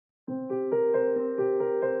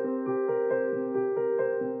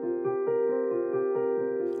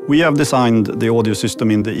We have designed the audio system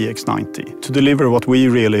in the EX90 to deliver what we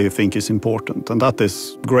really think is important, and that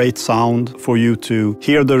is great sound for you to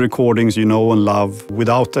hear the recordings you know and love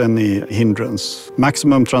without any hindrance,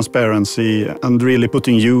 maximum transparency, and really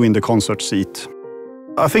putting you in the concert seat.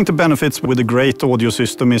 I think the benefits with a great audio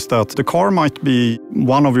system is that the car might be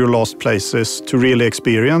one of your last places to really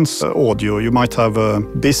experience audio. You might have a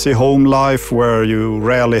busy home life where you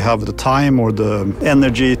rarely have the time or the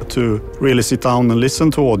energy to really sit down and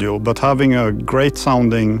listen to audio, but having a great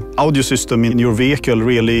sounding audio system in your vehicle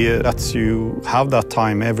really lets you have that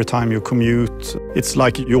time every time you commute. It's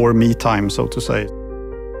like your me time, so to say.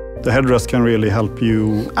 The headrest can really help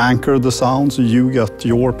you anchor the sound so you get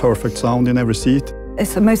your perfect sound in every seat.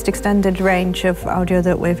 It's the most extended range of audio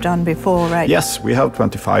that we've done before, right? Yes, we have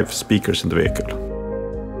 25 speakers in the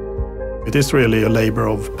vehicle. It is really a labor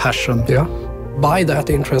of passion. Yeah. By that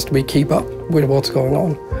interest, we keep up with what's going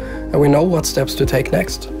on, and we know what steps to take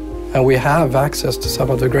next. And we have access to some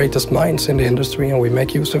of the greatest minds in the industry, and we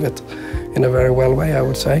make use of it in a very well way, I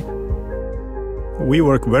would say. We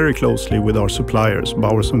work very closely with our suppliers,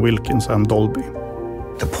 Bowers&Wilkins and Dolby.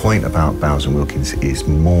 The point about Bowers&Wilkins is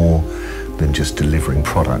more than just delivering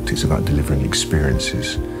product, it's about delivering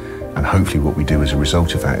experiences. And hopefully what we do as a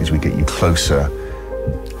result of that is we get you closer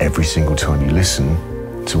every single time you listen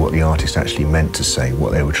to what the artist actually meant to say,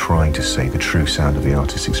 what they were trying to say, the true sound of the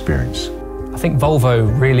artist's experience. I think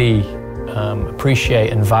Volvo really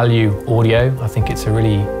appreciate and value audio. I think it's a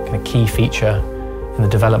really kind of key feature in the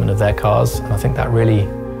development of their cars, and I think that really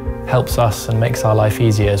helps us and makes our life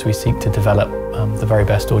easier as we seek to develop the very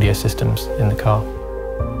best audio systems in the car.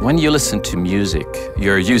 When you listen to music,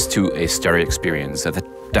 you're used to a stereo experience. That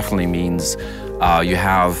definitely means you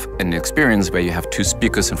have an experience where you have two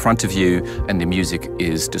speakers in front of you and the music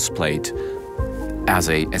is displayed as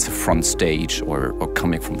a front stage or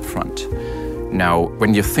coming from the front. Now,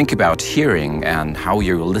 when you think about hearing and how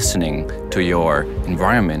you're listening to your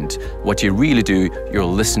environment, what you really do,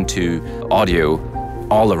 you'll listen to audio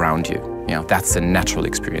all around you. You know, that's a natural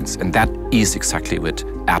experience, and that is exactly what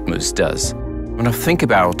Atmos does. When I think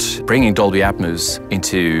about bringing Dolby Atmos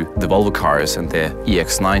into the Volvo cars and the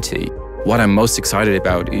EX90, what I'm most excited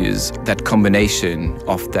about is that combination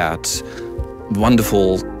of that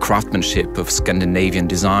wonderful craftsmanship of Scandinavian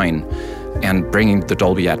design and bringing the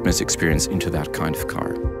Dolby Atmos experience into that kind of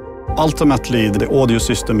car. Ultimately, the audio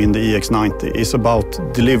system in the EX90 is about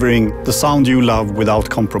delivering the sound you love without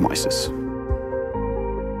compromises.